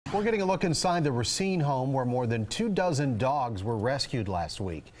We're getting a look inside the Racine home where more than 24 dogs were rescued last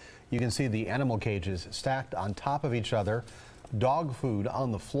week. You can see the animal cages stacked on top of each other, dog food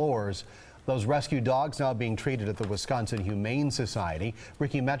on the floors. Those rescued dogs now being treated at the Wisconsin Humane Society.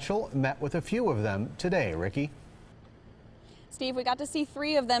 Ricky Mitchell met with a few of them today. Ricky? Steve, we got to see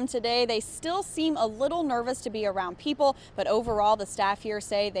 3 of them today. They still seem a little nervous to be around people, but overall the staff here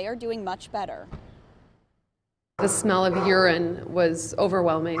say they are doing much better. The smell of urine was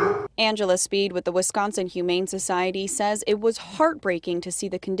overwhelming. Angela Speed with the Wisconsin Humane Society says it was heartbreaking to see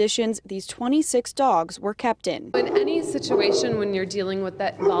the conditions these 26 dogs were kept in. In any situation when you're dealing with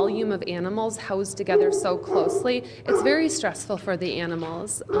that volume of animals housed together so closely, it's very stressful for the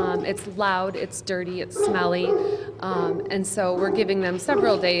animals. It's loud, it's dirty, it's smelly, and so we're giving them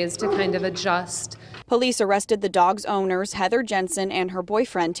several days to kind of adjust. Police arrested the dog's owners, Heather Jensen and her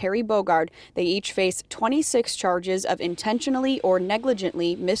boyfriend, Terry Bogard. They each face 26 charges of intentionally or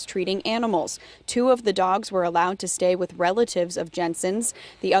negligently mistreating animals. 2 of the dogs were allowed to stay with relatives of Jensen's.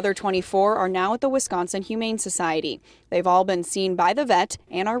 The other 24 are now at the Wisconsin Humane Society. They've all been seen by the vet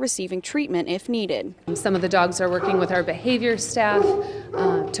and are receiving treatment if needed. Some of the dogs are working with our behavior staff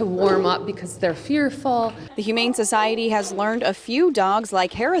to warm up because they're fearful. The Humane Society has learned a few dogs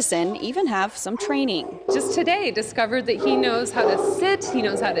like Harrison even have some training. Just today discovered that he knows how to sit, he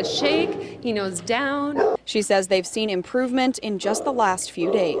knows how to shake, he knows down. She says they've seen improvement in just the last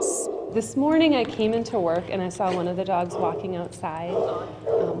few days. This morning I came into work and I saw one of the dogs walking outside,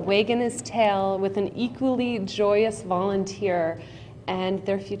 wagging his tail with an equally joyous volunteer, and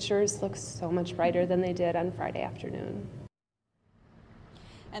their futures look so much brighter than they did on Friday afternoon.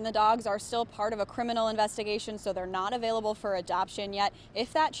 And the dogs are still part of a criminal investigation, so they're not available for adoption yet.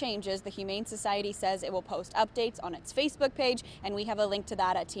 If that changes, the Humane Society says it will post updates on its Facebook page, and we have a link to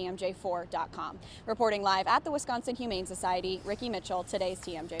that at TMJ4.com. Reporting live at the Wisconsin Humane Society, Ricky Mitchell, today's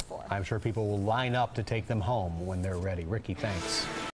TMJ4. I'm sure people will line up to take them home when they're ready. Ricky, thanks.